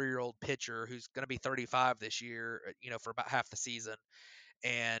 34-year-old pitcher who's going to be 35 this year, for about half the season.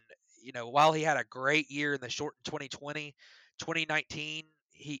 And while he had a great year in the short 2020, 2019,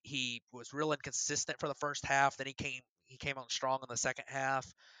 he was real inconsistent for the first half. Then he came on strong in the second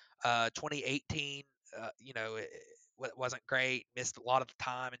half. 2018, it wasn't great. Missed a lot of the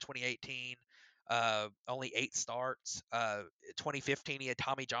time in 2018. Only 8 starts. 2015, he had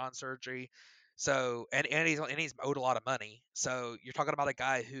Tommy John surgery. So and he's owed a lot of money. So you're talking about a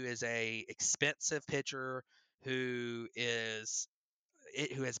guy who is a expensive pitcher who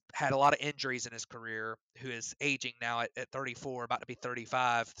who has had a lot of injuries in his career, who is aging now at 34, about to be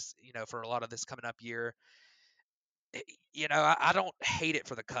 35, for a lot of this coming up year. I don't hate it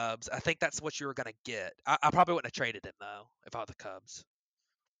for the Cubs. I think that's what you were going to get. I probably wouldn't have traded him, though, if I were the Cubs.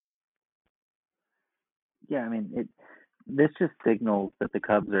 Yeah, I mean, this just signals that the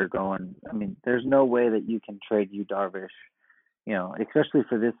Cubs are going. I mean, there's no way that you can trade Yu Darvish, especially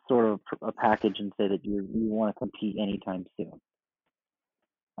for this sort of a package, and say that you want to compete anytime soon.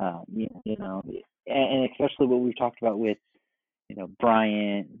 And especially what we've talked about with,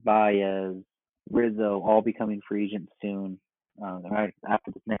 Bryant, Baez, Rizzo, all becoming free agents soon, right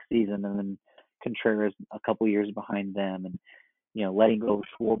after this next season, and then Contreras a couple years behind them, and letting go of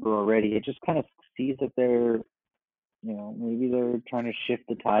Schwarber already. It just kind of sees that they're, maybe they're trying to shift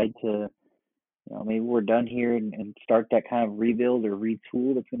the tide to, maybe we're done here and start that kind of rebuild or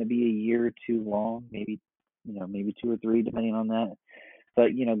retool that's going to be a year or two long, maybe, maybe 2 or 3, depending on that.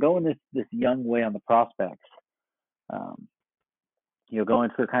 But going this young way on the prospects, um, going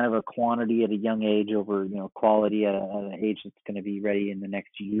for kind of a quantity at a young age over quality at an age that's going to be ready in the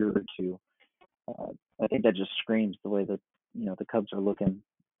next year or two. Uh, I think that just screams the way that the Cubs are looking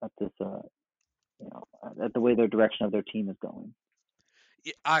at this. At the way their direction of their team is going.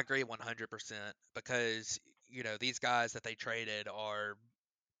 Yeah, I agree 100% because these guys that they traded are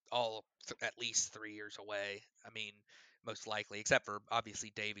all at least 3 years away. I mean, most likely, except for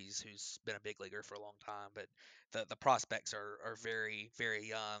obviously Davies, who's been a big leaguer for a long time. But the prospects are very very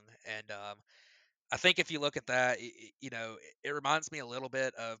young, and I think if you look at that, it reminds me a little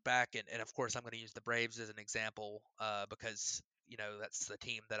bit of back, and of course I'm going to use the Braves as an example because that's the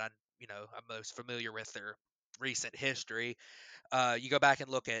team that I'm most familiar with their recent history. You go back and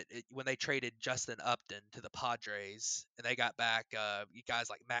look at it, when they traded Justin Upton to the Padres, and they got back you guys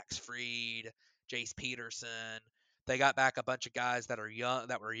like Max Fried, Jace Peterson. They got back a bunch of guys that were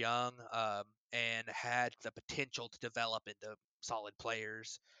young, and had the potential to develop into solid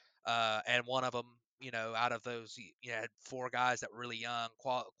players. And one of them, out of those, had 4 guys that were really young,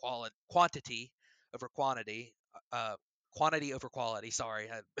 quantity over quantity, quantity over quality. Sorry,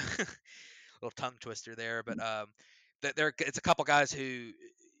 little tongue twister there, but it's a couple guys who,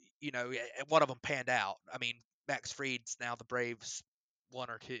 one of them panned out. I mean, Max Fried's now the Braves 1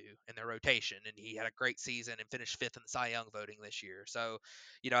 or 2 in their rotation, and he had a great season and finished 5th in the Cy Young voting this year. So,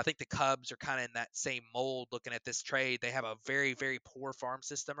 I think the Cubs are kind of in that same mold looking at this trade. They have a very, very poor farm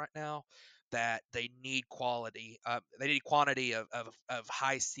system right now that they need quality. They need quantity of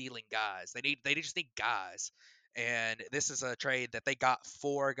high ceiling guys. They just need guys. And this is a trade that they got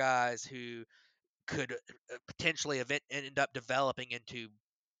 4 guys who could potentially end up developing into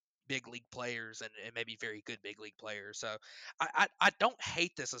big league players and maybe very good big league players. So I don't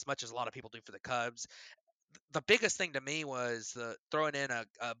hate this as much as a lot of people do for the Cubs. The biggest thing to me was throwing in a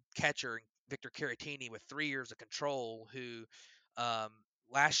catcher, Victor Caratini, with 3 years of control, who um,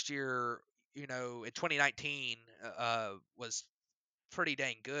 last year, in 2019, was pretty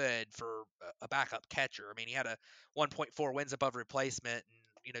dang good for a backup catcher. I mean, he had a 1.4 wins above replacement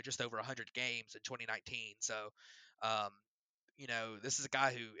and just over 100 games in 2019. So, um, this is a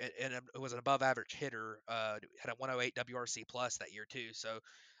guy who was an above average hitter, had a 108 WRC plus that year too. So,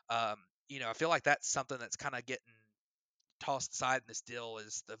 I feel like that's something that's kind of getting tossed aside in this deal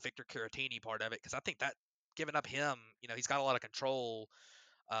is the Victor Caratini part of it, because I think that giving up him, he's got a lot of control,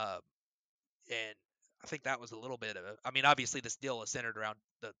 uh, and I think that was a little bit of it. I mean, obviously this deal is centered around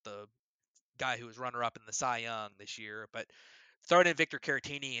the guy who was runner up in the Cy Young this year, but throwing in Victor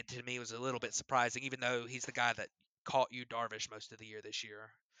Caratini to me was a little bit surprising, even though he's the guy that caught Yu Darvish most of the year this year.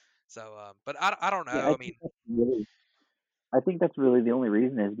 So, but I don't Yeah, know. I mean, I think that's really the only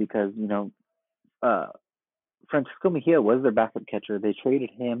reason is because uh, Francisco Mejia was their backup catcher. They traded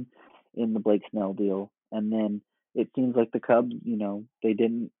him in the Blake Snell deal, and then it seems like the Cubs, they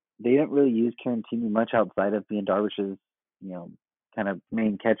didn't really use Caratini much outside of being Darvish's, kind of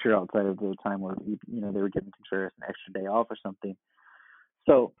main catcher outside of the time where they were giving Contreras an extra day off or something.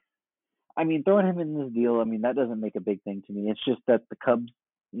 So I mean, throwing him in this deal, I mean, that doesn't make a big thing to me. It's just that the Cubs,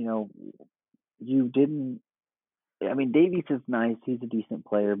 you know, you didn't. I mean, Davies is nice. He's a decent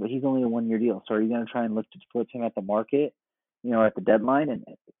player, but he's only a 1 year deal. So are you going to try and look to flip him at the market, at the deadline? And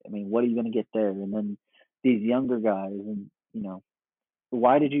I mean, what are you going to get there? And then these younger guys, and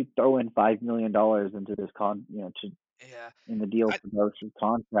why did you throw in $5 million into this yeah, in the deal I, for Darvish's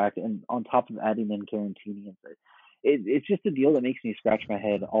contract, and on top of adding in Carantini? It's just a deal that makes me scratch my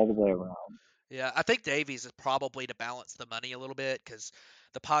head all the way around. Yeah, I think Davies is probably to balance the money a little bit because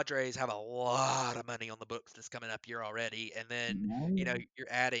the Padres have a lot of money on the books this coming up year already, and then No. you're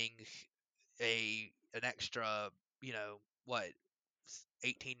adding an extra, what,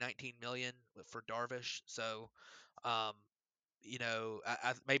 18, 19 million for Darvish. So, um,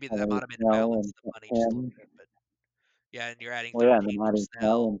 maybe that might Hello, have been to Snell balance and the money just a little Tim. bit, but yeah, and you're adding Well, yeah, and then 13 for adding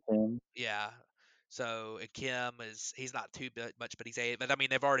Snell Snell. and Tim. Yeah. So Kim he's not too much, but he's eight. But I mean,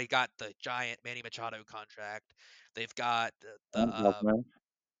 they've already got the giant Manny Machado contract. They've got And Buckner.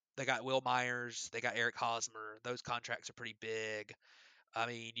 they got Will Myers. They got Eric Hosmer. Those contracts are pretty big. I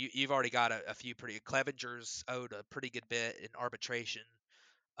mean, you've already got a few pretty. Clevenger's owed a pretty good bit in arbitration.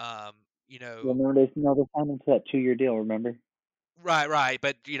 Um, you You know, remember they signed him to that 2-year deal, remember? right, right.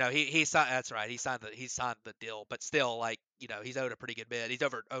 But he signed. That's right. He signed the deal. But still, like he's owed a pretty good bit. He's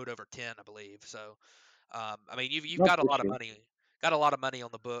owed over 10, I believe. So I mean, you've Not got a this lot of year. money, got a lot of money on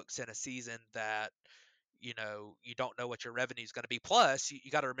the books in a season that you don't know what your revenue is going to be. Plus,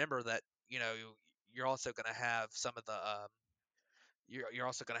 you got to remember that you're also going to have some of the you're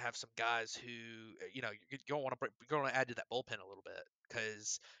also going to have some guys who you don't want to you're going to add to that bullpen a little bit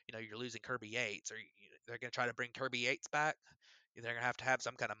because you're losing Kirby Yates, or they're going to try to bring Kirby Yates back. They're going to have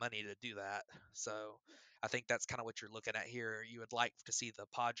some kind of money to do that. So I think that's kind of what you're looking at here. You would like to see the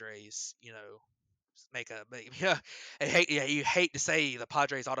Padres, yeah, you hate to say the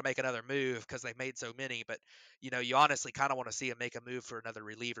Padres ought to make another move because they've made so many, but you honestly kind of want to see them make a move for another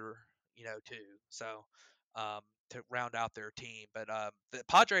reliever, too. So to round out their team, but the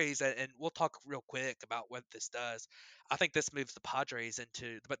Padres, and we'll talk real quick about what this does. I think this moves the Padres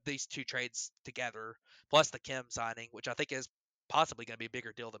into, but these two trades together, plus the Kim signing, which I think is possibly going to be a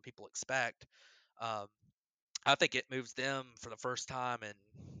bigger deal than people expect. Um, I think it moves them for the first time in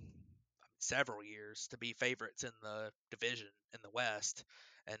several years to be favorites in the division in the West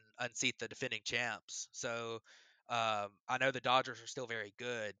and unseat the defending champs. So I know the Dodgers are still very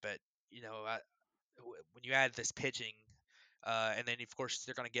good, but when you add this pitching, and then of course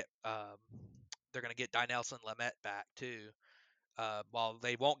they're going to get Dinelson Lamet back too. While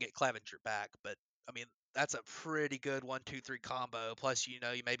they won't get Clevenger back, but I mean that's a pretty good 1, 2, 3 combo. Plus,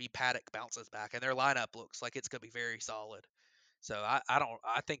 maybe Paddock bounces back, and their lineup looks like it's going to be very solid. So I don't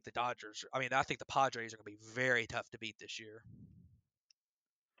I think the Dodgers. I mean, I think the Padres are going to be very tough to beat this year.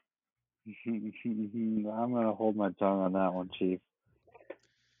 I'm gonna hold my tongue on that one, Chief.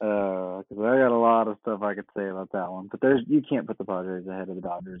 Because I got a lot of stuff I could say about that one, but you can't put the Padres ahead of the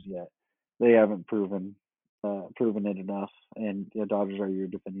Dodgers yet. They haven't proven it enough, and the Dodgers are your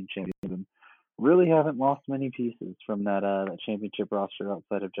defending champions and really haven't lost many pieces from that championship roster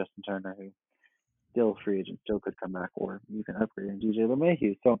outside of Justin Turner, who still free agent, still could come back, or you can upgrade in DJ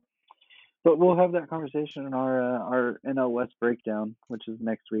LeMahieu. So, but we'll have that conversation in our NL West breakdown, which is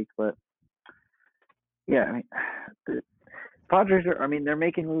next week. But yeah, I mean, the Padres are. I mean, they're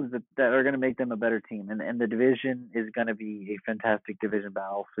making moves that are going to make them a better team, and the division is going to be a fantastic division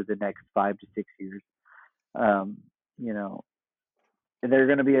battle for the next 5 to 6 years. Um, you know, they're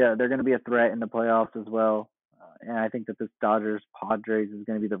going to be a threat in the playoffs as well. And I think that this Dodgers Padres is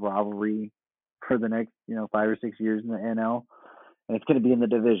going to be the rivalry for the next 5 or 6 years in the NL, and it's going to be in the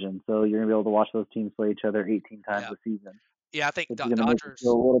division. So you're going to be able to watch those teams play each other 18 times Yeah, a season, yeah. I think which is going to make it feel Dodgers. a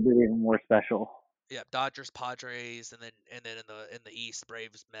little bit even more special. Yeah, Dodgers, Padres, and then in the East,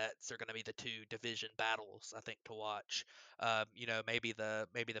 Braves, Mets are going to be the two division battles I think to watch. Maybe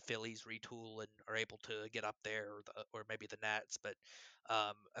the Phillies retool and are able to get up there, or maybe the Nats. But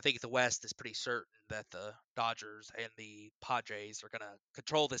I think the West is pretty certain that the Dodgers and the Padres are going to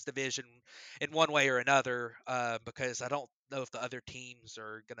control this division in one way or another. Because I don't know if the other teams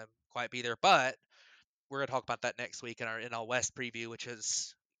are going to quite be there, but we're going to talk about that next week in our NL West preview, which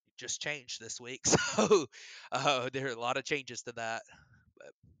has just changed this week. So there are a lot of changes to that.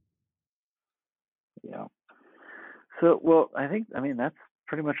 But, Yeah. So, well, I mean, that's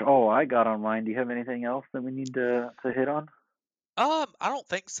pretty much all I got on mine. Do you have anything else that we need to hit on? I don't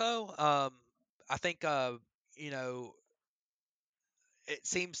think so. I think you know, it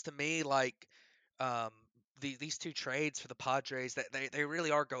seems to me like um, these two trades for the Padres that they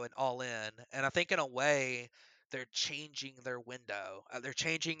really are going all in, and I think in a way they're changing their window. They're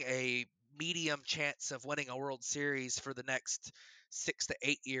changing a medium chance of winning a World Series for the next 6 to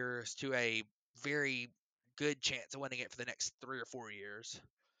 8 years to a very good chance of winning it for the next 3 or 4 years.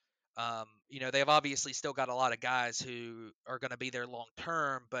 They've obviously still got a lot of guys who are going to be there long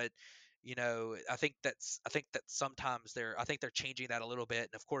term, but I think that sometimes I think they're changing that a little bit.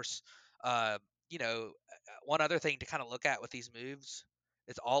 And of course, uh, one other thing to kind of look at with these moves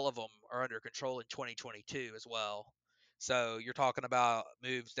is all of them are under control in 2022 as well. So you're talking about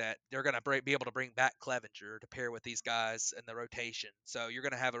moves that they're going to be able to bring back Clevenger to pair with these guys in the rotation. So you're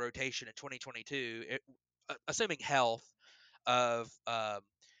going to have a rotation in 2022, assuming health, of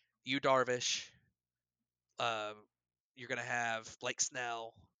Yu Darvish. Uh, you're going to have Blake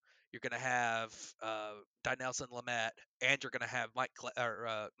Snell. You're going to have Dinelson Lamet, and you're going to have Mike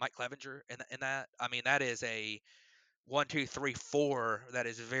Clevenger in that. I mean, that is a 1, 2, 3, 4 that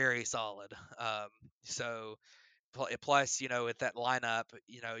is very solid. So plus, with that lineup,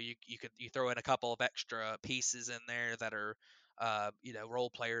 you throw in a couple of extra pieces in there that are, role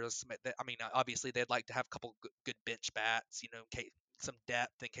players. I mean, obviously they'd like to have a couple good bench bats, in case, some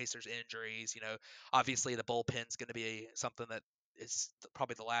depth in case there's injuries. Obviously the bullpen's going to be something that is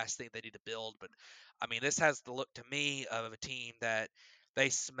probably the last thing they need to build. But I mean, this has the look to me of a team that they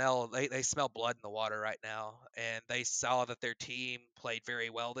smell blood in the water right now, and they saw that their team played very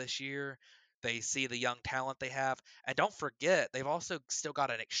well this year. They see the young talent they have. And don't forget, they've also still got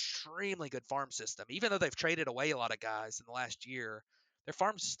an extremely good farm system. Even though they've traded away a lot of guys in the last year, their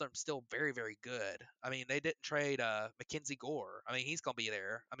farm system's still very, very good. I mean, they didn't trade Mackenzie Gore. I mean, he's going to be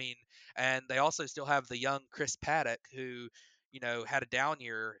there. I mean, and they also still have the young Chris Paddock, who, had a down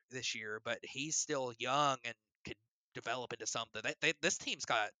year this year, but he's still young and could develop into something. This team's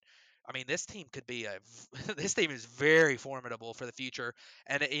got. I mean, this team could be this team is very formidable for the future.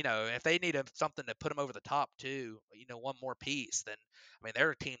 And if they need something to put them over the top too, one more piece, then I mean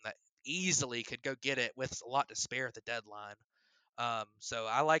they're a team that easily could go get it with a lot to spare at the deadline. So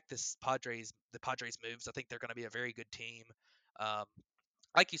I like the Padres moves. I think they're going to be a very good team. Um,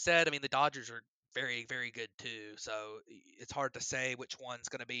 like you said, I mean the Dodgers are very, very good too. So it's hard to say which one's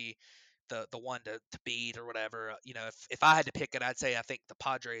going to be the one to beat or whatever. If I had to pick it, I'd say I think the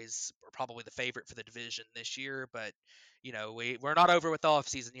Padres are probably the favorite for the division this year. But we're not over with the off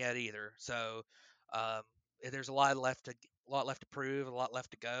season yet either. So um, there's a lot left to prove, a lot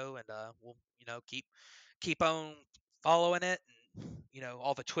left to go, and we'll keep on following it, and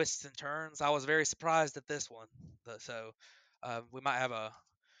all the twists and turns. I was very surprised at this one. So we might have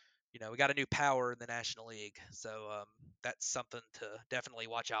we got a new power in the National League, so that's something to definitely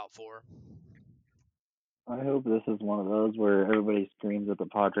watch out for. I hope this is one of those where everybody screams that the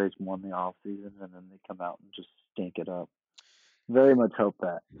Padres won the off season and then they come out and just stink it up. Very much hope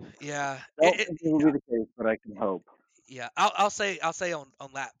that. Yeah, I don't think it will be the case, but I can hope. yeah. I'll say on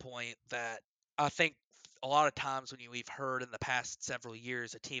that point that I think a lot of times when we've heard in the past several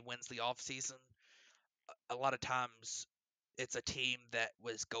years a team wins the off season, a lot of times it's a team that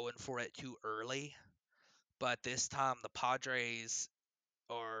was going for it too early. But this time the Padres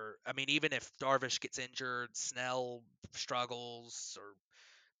are. I mean, even if Darvish gets injured, Snell struggles, or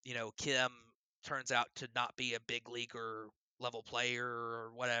Kim turns out to not be a big leaguer level player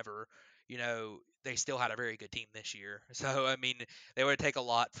or whatever, they still had a very good team this year. So I mean, they would take a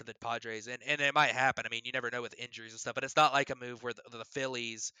lot for the Padres, and it might happen. I mean, you never know with injuries and stuff, but it's not like a move where the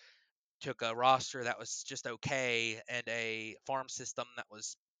Phillies took a roster that was just okay and a farm system that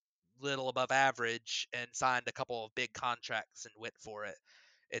was little above average and signed a couple of big contracts and went for it.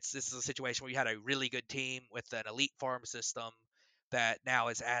 This is a situation where you had a really good team with an elite farm system that now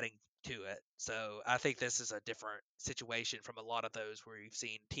is adding to it. So I think this is a different situation from a lot of those where you've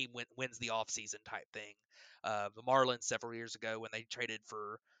seen team wins the offseason type thing. The Marlins several years ago um, when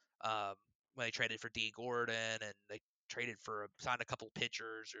they traded for D Gordon, and they signed a couple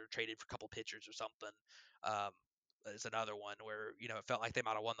pitchers or traded for a couple pitchers or something. Um, is another one where it felt like they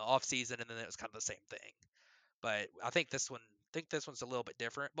might have won the offseason, and then it was kind of the same thing. But I think this one's a little bit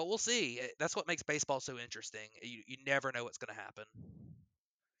different, but we'll see. That's what makes baseball so interesting. You never know what's going to happen.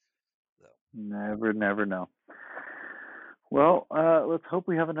 So. Never know. Well, let's hope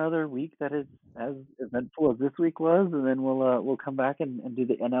we have another week that is as eventful as this week was, and then we'll come back and do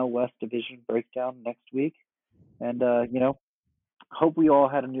the NL West division breakdown next week. And hope we all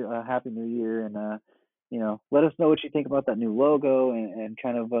had a happy New Year, and let us know what you think about that new logo and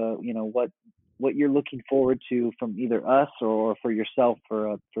kind of what you're looking forward to from either us or for yourself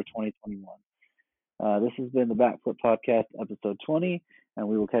for 2021. This has been the Backfoot Podcast, episode 20, and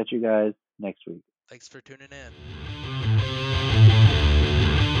we will catch you guys next week. Thanks for tuning in.